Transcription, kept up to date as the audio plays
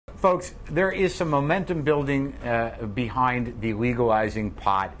Folks, there is some momentum building behind the legalizing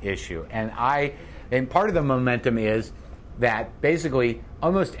pot issue. And part of the momentum is that basically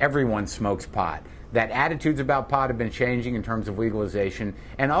almost everyone smokes pot. That attitudes about pot have been changing in terms of legalization.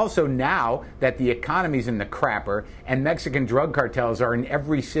 And also now that the economy's in the crapper and Mexican drug cartels are in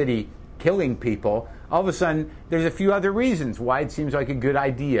every city killing people, all of a sudden there's a few other reasons why it seems like a good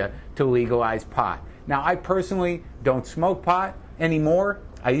idea to legalize pot. Now, I personally don't smoke pot anymore.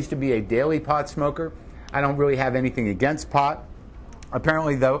 I used to be a daily pot smoker. I don't really have anything against pot.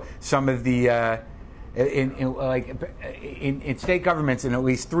 Apparently, though, some of the in state governments in at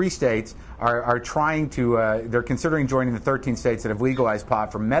least 3 states are trying to. They're considering joining the 13 states that have legalized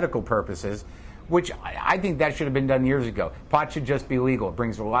pot for medical purposes, which I think that should have been done years ago. Pot should just be legal. It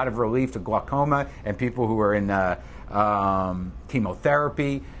brings a lot of relief to glaucoma and people who are in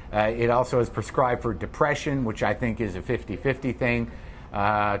chemotherapy. It also is prescribed for depression, which I think is a 50-50 thing.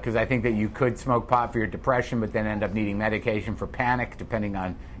 Because I think that you could smoke pot for your depression, but then end up needing medication for panic, depending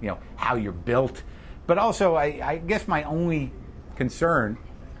on how you're built. But also, I guess my only concern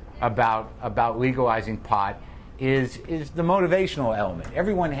about legalizing pot is the motivational element.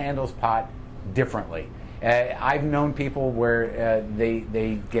 Everyone handles pot differently. I've known people where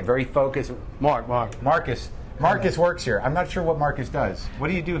they get very focused. Marcus works here. I'm not sure what Marcus does. What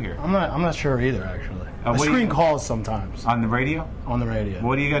do you do here? I'm not sure either, actually. I screen calls sometimes. On the radio? On the radio.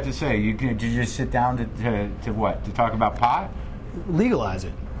 What do you got to say? Did you just sit down to what? To talk about pot? Legalize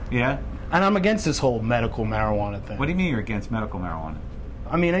it. Yeah? And I'm against this whole medical marijuana thing. What do you mean you're against medical marijuana?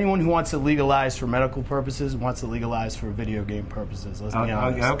 I mean, anyone who wants it legalized for medical purposes wants it legalized for video game purposes. Let's be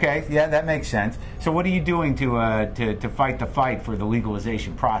honest. Okay, yeah, that makes sense. So what are you doing to fight the fight for the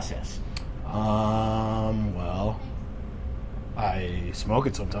legalization process? Well, I smoke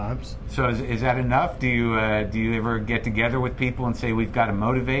it sometimes. So is that enough? Do you ever get together with people and say we've got to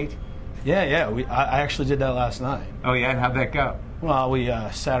motivate? Yeah. I actually did that last night. Oh yeah, and how'd that go? Well, we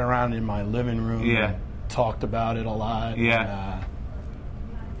sat around in my living room. Yeah. And talked about it a lot. Yeah. And,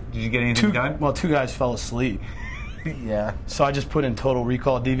 did you get anything done? Well, 2 guys fell asleep. Yeah. So I just put in Total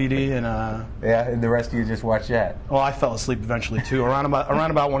Recall DVD and yeah, and the rest of you just watched that. Well, I fell asleep eventually too. around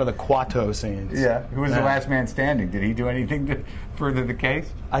about one of the Quato scenes. Yeah. Who was the last man standing? Did he do anything to further the case?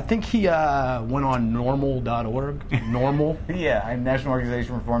 I think he went on normal.org. Normal. Yeah, National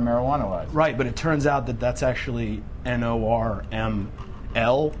Organization to Reform Marijuana Laws. Right, but it turns out that that's actually NORML.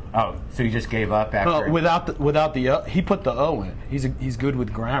 Oh, so he just gave up after? Without the O. He put the O in. He's good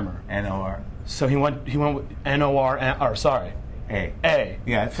with grammar. NOR. So he went with A. A.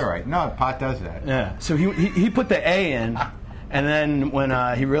 Yeah, that's all right. No, pot does that. Yeah. So he put the A in, and then when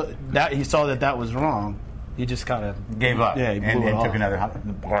he saw that was wrong, he just kind of gave up. Yeah, and took another.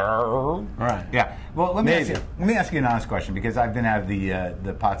 Right. Yeah. Well, let me ask you an honest question, because I've been out of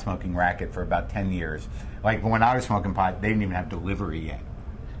the pot smoking racket for about 10 years. Like when I was smoking pot, they didn't even have delivery yet.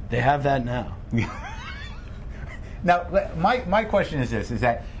 They have that now. Now, my question is this: is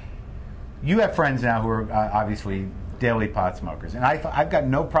that you have friends now who are obviously daily pot smokers, and I've got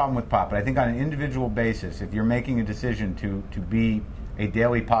no problem with pot, but I think on an individual basis, if you're making a decision to be a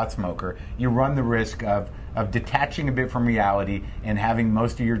daily pot smoker, you run the risk of detaching a bit from reality and having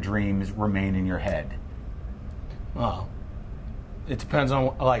most of your dreams remain in your head. Well, it depends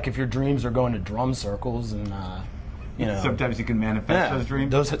on, like, if your dreams are going to drum circles and sometimes you can manifest those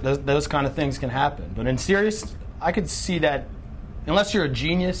dreams. Those kind of things can happen, but in serious, I could see that unless you're a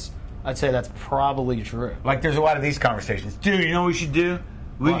genius, I'd say that's probably true. Like, there's a lot of these conversations. Dude, you know what we should do?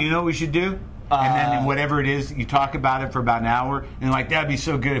 You know what we should do? And then whatever it is, you talk about it for about an hour, and like, that'd be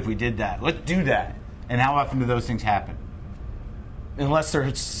so good if we did that. Let's do that. And how often do those things happen? Unless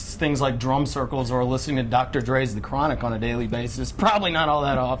there's things like drum circles or listening to Dr. Dre's The Chronic on a daily basis. Probably not all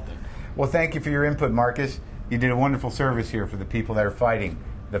that often. Well, thank you for your input, Marcus. You did a wonderful service here for the people that are fighting.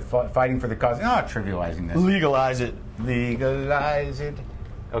 Fighting for the cause. Not trivializing this. Legalize it. Legalize it.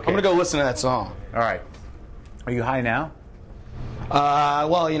 Okay. I'm going to go listen to that song. All right. Are you high now?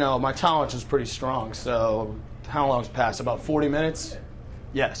 Well, my tolerance is pretty strong, so how long's passed? About 40 minutes?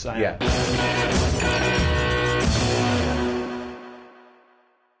 Yes, I am. Yeah.